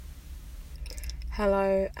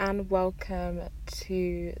Hello and welcome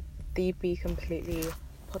to the Be Completely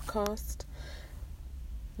podcast.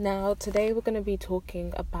 Now, today we're going to be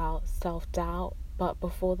talking about self-doubt, but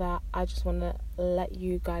before that, I just want to let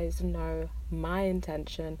you guys know my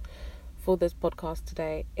intention for this podcast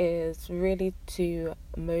today is really to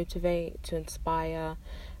motivate, to inspire.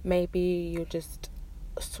 Maybe you're just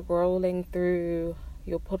scrolling through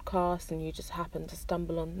your podcast and you just happen to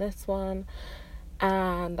stumble on this one.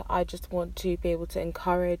 And I just want to be able to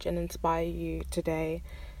encourage and inspire you today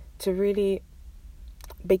to really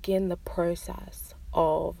begin the process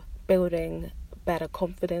of building better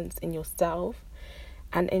confidence in yourself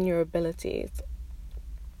and in your abilities.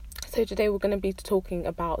 So today we're going to be talking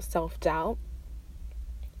about self-doubt,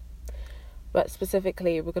 but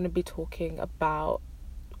specifically we're going to be talking about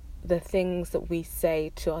the things that we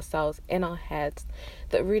say to ourselves in our heads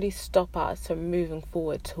that really stop us from moving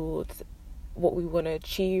forward towards what we want to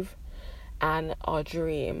achieve and our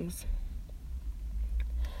dreams.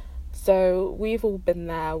 So we've all been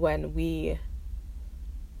there when we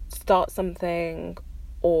start something,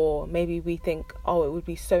 or maybe we think, oh, it would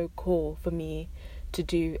be so cool for me to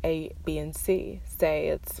do A, B, and C. Say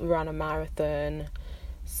it's run a marathon,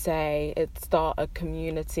 say it's start a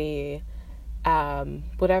community,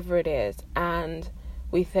 whatever it is, and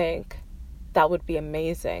we think that would be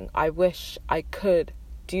amazing. I wish I could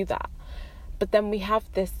do that. But then we have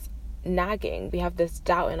this nagging, we have this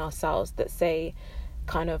doubt in ourselves that say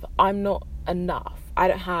kind of, I'm not enough. I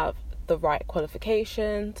don't have the right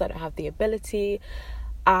qualifications. I don't have the ability.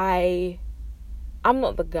 I'm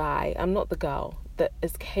not the guy, I'm not the girl that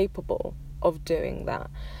is capable of doing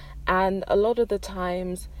that. And a lot of the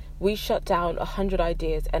times we shut down 100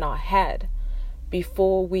 ideas in our head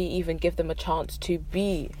before we even give them a chance to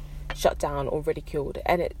be shut down or ridiculed.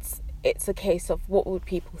 And it's a case of, what would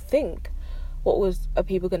people think? Are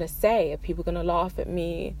people going to say? Are people going to laugh at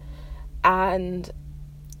me? And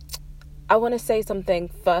I want to say something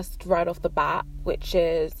first right off the bat, which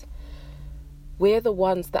is we're the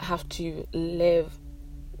ones that have to live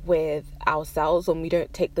with ourselves when we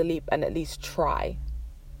don't take the leap and at least try.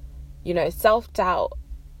 Self-doubt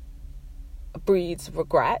breeds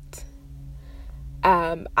regret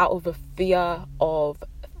out of a fear of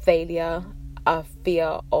failure, a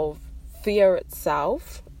fear of fear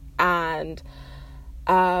itself, and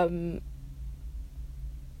a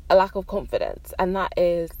lack of confidence. And that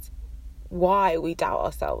is why we doubt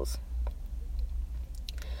ourselves.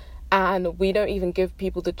 And we don't even give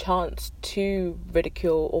people the chance to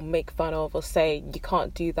ridicule or make fun of or say, you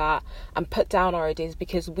can't do that, and put down our ideas,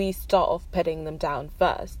 because we start off putting them down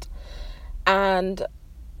first. And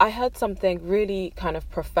I heard something really kind of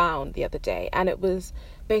profound the other day, and it was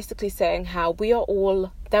basically saying how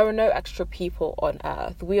there are no extra people on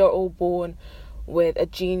earth. We are all born with a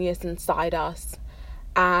genius inside us,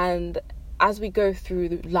 and as we go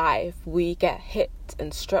through life, we get hit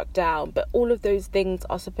and struck down, but all of those things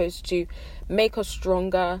are supposed to make us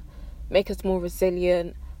stronger, make us more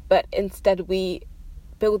resilient, but instead we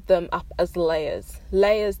build them up as layers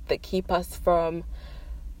that keep us from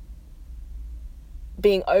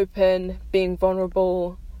being open, being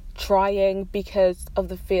vulnerable, trying, because of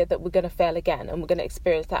the fear that we're going to fail again and we're going to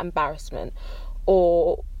experience that embarrassment,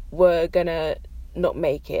 or we're going to not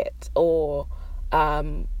make it, or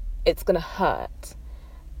it's going to hurt,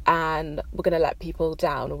 and we're going to let people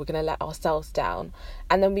down, or we're going to let ourselves down.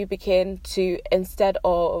 And then we begin to, instead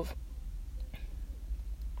of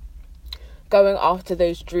going after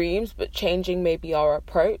those dreams but changing maybe our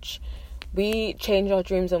approach, we change our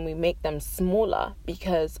dreams and we make them smaller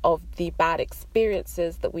because of the bad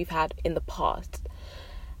experiences that we've had in the past.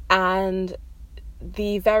 And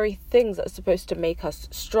the very things that are supposed to make us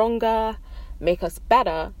stronger, make us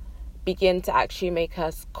better, begin to actually make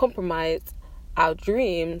us compromise our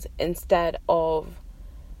dreams instead of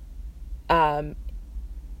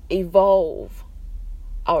evolve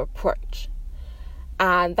our approach.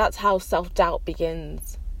 And that's how self-doubt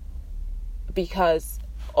begins, because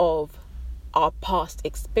of our past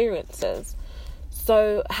experiences.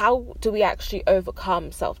 So how do we actually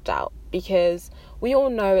overcome self-doubt? Because we all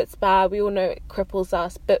know it's bad, we all know it cripples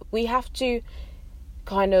us, but we have to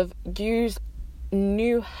kind of use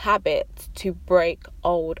new habits to break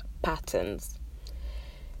old patterns.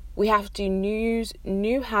 We have to use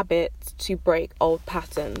new habits to break old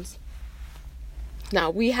patterns. Now,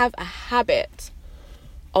 we have a habit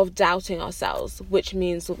of doubting ourselves, which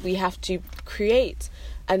means that we have to create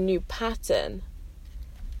a new pattern.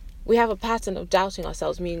 We have a pattern of doubting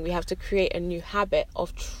ourselves, meaning we have to create a new habit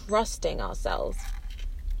of trusting ourselves.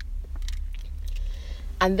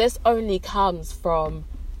 And this only comes from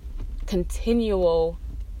continual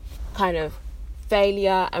kind of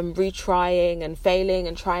failure and retrying and failing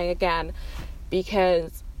and trying again,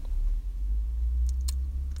 because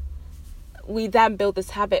we then build this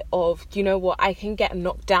habit of, you know what, I can get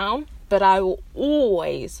knocked down, but I will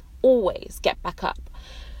always get back up.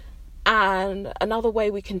 And another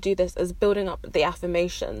way we can do this is building up the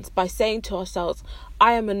affirmations by saying to ourselves,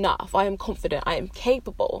 I am enough, I am confident, I am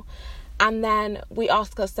capable. And then we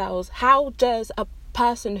ask ourselves, how does a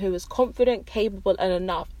person who is confident, capable and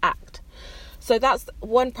enough act? So that's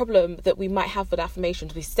one problem that we might have with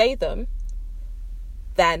affirmations. We say them,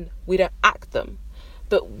 then we don't act them.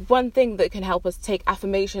 But one thing that can help us take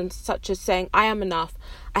affirmations such as saying, I am enough,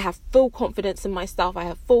 I have full confidence in myself, I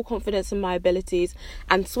have full confidence in my abilities,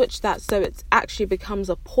 and switch that so it actually becomes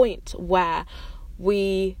a point where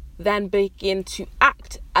we then begin to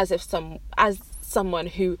act as someone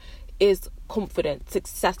who is confident,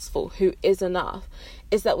 successful, who is enough,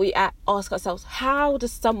 is that we ask ourselves, how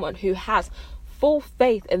does someone who has full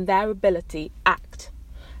faith in their ability act?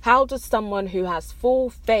 How does someone who has full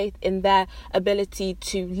faith in their ability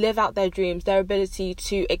to live out their dreams, their ability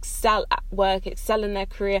to excel at work, excel in their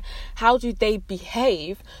career, how do they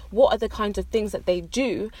behave? What are the kinds of things that they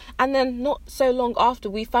do? And then not so long after,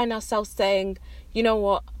 we find ourselves saying, you know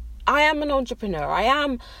what, I am an entrepreneur, I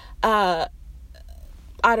am,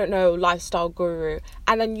 lifestyle guru.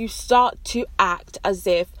 And then you start to act as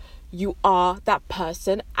if you are that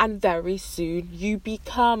person, and very soon you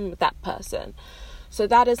become that person. So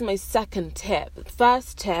that is my second tip. The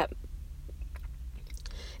first tip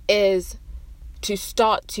is to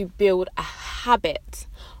start to build a habit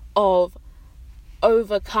of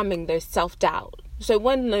overcoming those self-doubt. So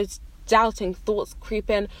when those doubting thoughts creep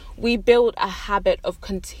in, we build a habit of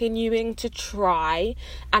continuing to try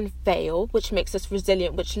and fail, which makes us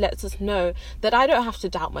resilient, which lets us know that I don't have to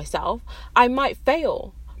doubt myself. I might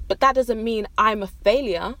fail, but that doesn't mean I'm a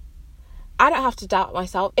failure. I don't have to doubt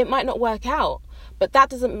myself. It might not work out, but that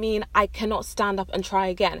doesn't mean I cannot stand up and try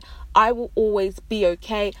again. I will always be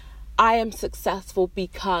okay. I am successful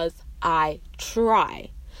because I try.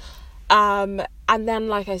 And then,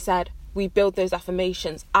 like I said, we build those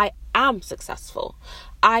affirmations. I am successful.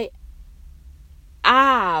 I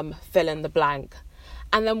am fill in the blank.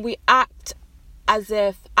 And then we act as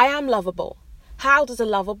if I am lovable. How does a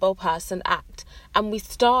lovable person act? And we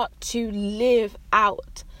start to live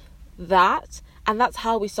out that, and that's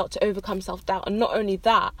how we start to overcome self-doubt. And not only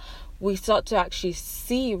that, we start to actually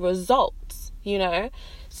see results,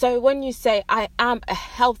 so when you say I am a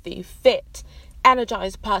healthy, fit,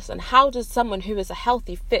 energized person, how does someone who is a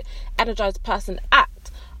healthy, fit, energized person act?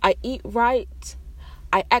 I eat right,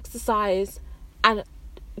 I exercise, and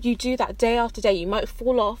you do that day after day. You might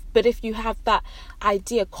fall off, but if you have that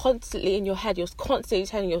idea constantly in your head, you're constantly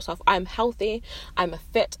telling yourself, I'm healthy, I'm a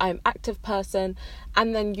fit, I'm active person,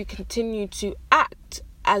 and then you continue to act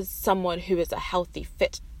as someone who is a healthy,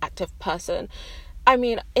 fit, active person. I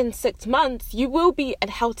mean, in 6 months, you will be a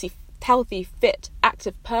healthy, fit,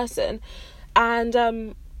 active person. And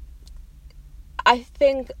I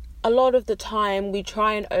think a lot of the time we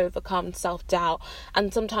try and overcome self-doubt,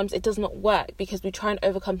 and sometimes it does not work because we try and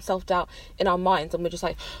overcome self-doubt in our minds, and we're just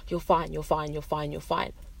like, you're fine.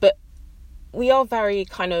 But we are very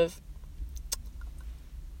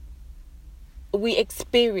we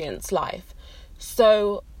experience life.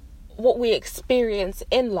 So what we experience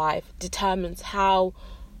in life determines how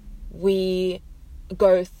we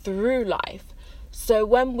go through life. So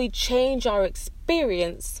when we change our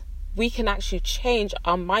experience, we can actually change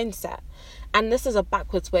our mindset. And this is a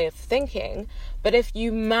backwards way of thinking, but if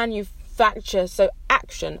you manufacture, so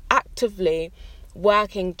action, actively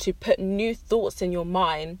working to put new thoughts in your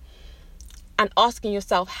mind and asking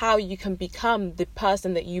yourself how you can become the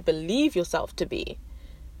person that you believe yourself to be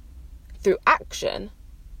through action,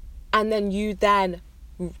 and then you then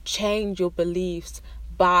change your beliefs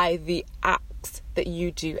by the acts that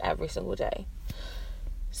you do every single day.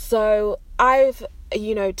 So I've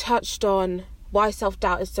touched on why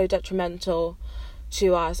self-doubt is so detrimental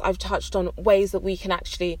to us. I've touched on ways that we can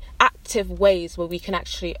active ways where we can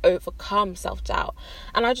actually overcome self-doubt.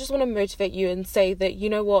 And I just want to motivate you and say that, you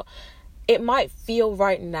know what, it might feel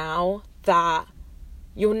right now that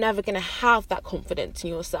you're never going to have that confidence in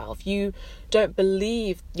yourself. You don't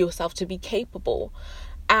believe yourself to be capable.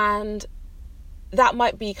 And that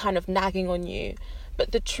might be kind of nagging on you.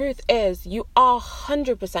 But the truth is, you are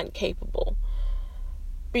 100% capable.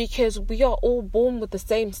 Because we are all born with the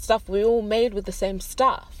same stuff. We're all made with the same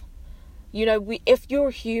stuff. If you're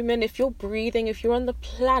human, if you're breathing, if you're on the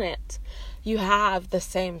planet, you have the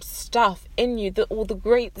same stuff in you that all the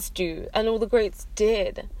greats do and all the greats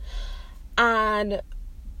did. And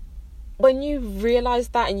when you realize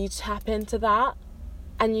that and you tap into that,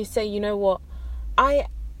 and you say, you know what, I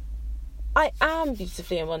am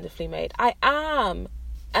beautifully and wonderfully made. I am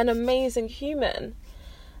an amazing human.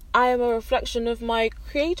 I am a reflection of my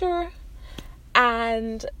creator.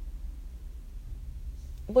 And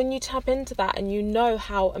when you tap into that and you know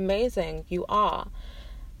how amazing you are,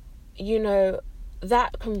 you know,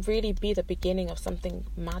 that can really be the beginning of something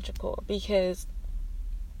magical, because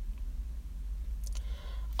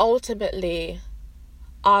ultimately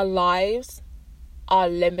our lives are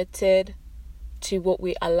limited to what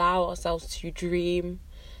we allow ourselves to dream,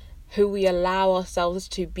 who we allow ourselves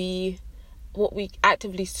to be, what we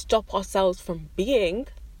actively stop ourselves from being.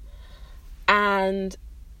 And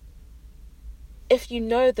if you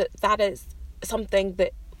know that that is something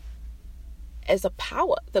that is a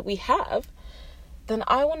power that we have, then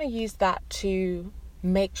I want to use that to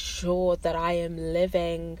make sure that I am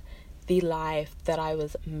living the life that I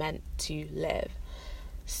was meant to live.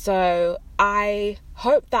 So I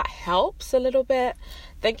hope that helps a little bit.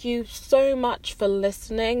 Thank you so much for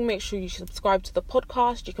listening. Make sure you subscribe to the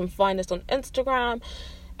podcast. You can find us on Instagram.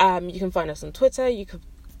 You can find us on Twitter. You can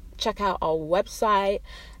check out our website.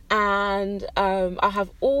 And I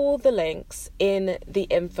have all the links in the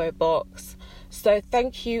info box. So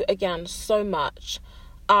thank you again so much.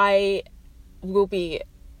 I will be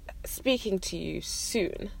speaking to you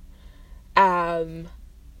soon.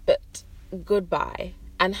 But goodbye.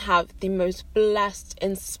 And have the most blessed,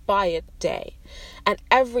 inspired day. And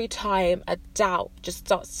every time a doubt just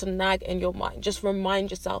starts to nag in your mind, just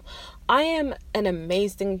remind yourself, I am an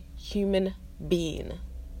amazing human being.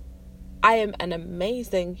 I am an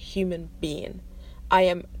amazing human being. I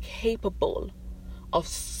am capable of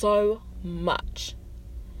so much.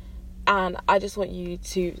 And I just want you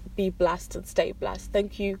to be blessed and stay blessed.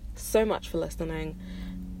 Thank you so much for listening.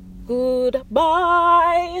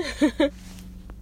 Goodbye.